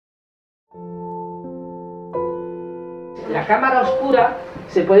La cámara oscura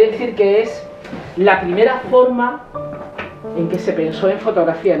se puede decir que es la primera forma en que se pensó en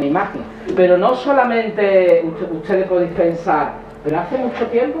fotografía en imagen. Pero no solamente ustedes podéis pensar, pero hace mucho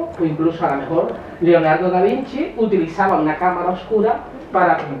tiempo, o incluso a lo mejor Leonardo da Vinci utilizaba una cámara oscura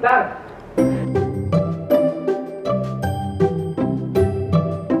para pintar.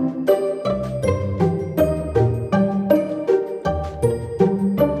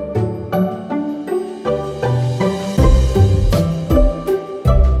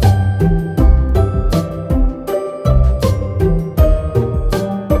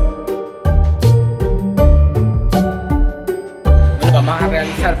 Vamos a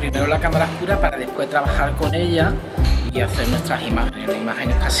realizar primero la cámara oscura para después trabajar con ella y hacer nuestras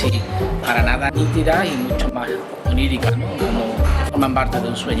imágenes casi para nada nítidas y mucho más oníricas, ¿no? Como que forman parte de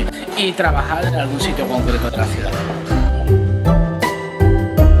un sueño, y trabajar en algún sitio concreto de la ciudad.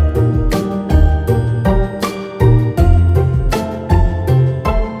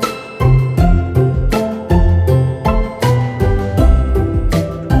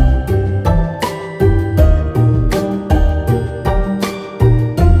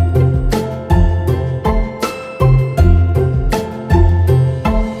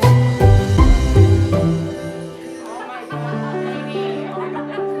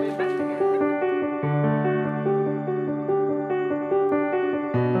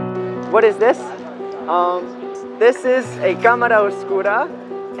 What is this? This is a cámara oscura,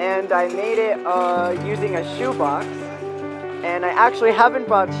 and I made it using a shoebox. And I actually haven't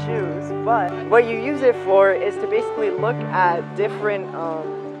bought shoes, but what you use it for is to basically look at different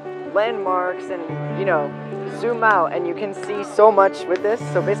landmarks and, you know, zoom out, and you can see so much with this.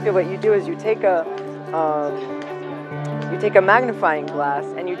 So basically what you do is you take a magnifying glass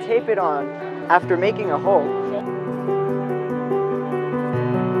and you tape it on after making a hole.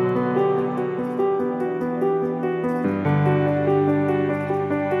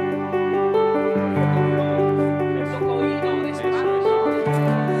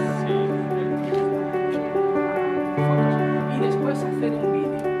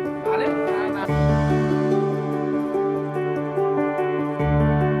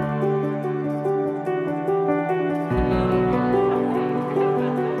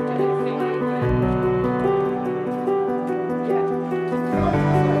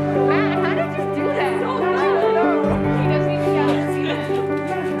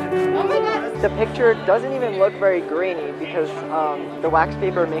 The picture doesn't even look very grainy because the wax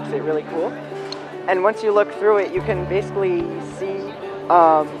paper makes it really cool. And once you look through it, you can basically see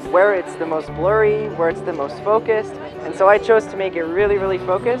where it's the most blurry, where it's the most focused. And so I chose to make it really, really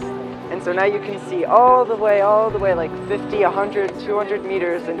focused. And so now you can see all the way, like 50, 100, 200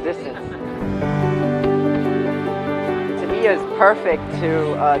 meters in distance. Seville is perfect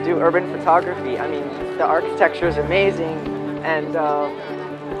to do urban photography. I mean, the architecture is amazing, and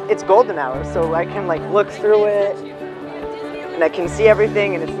it's golden hour, so I can like look through it and I can see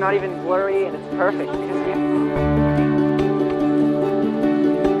everything, and it's not even blurry, and it's perfect.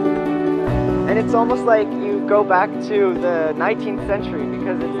 And it's almost like you go back to the 19th century,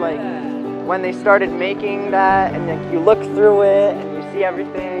 because it's like when they started making that, and like you look through it and you see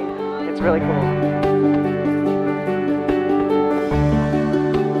everything. It's really cool.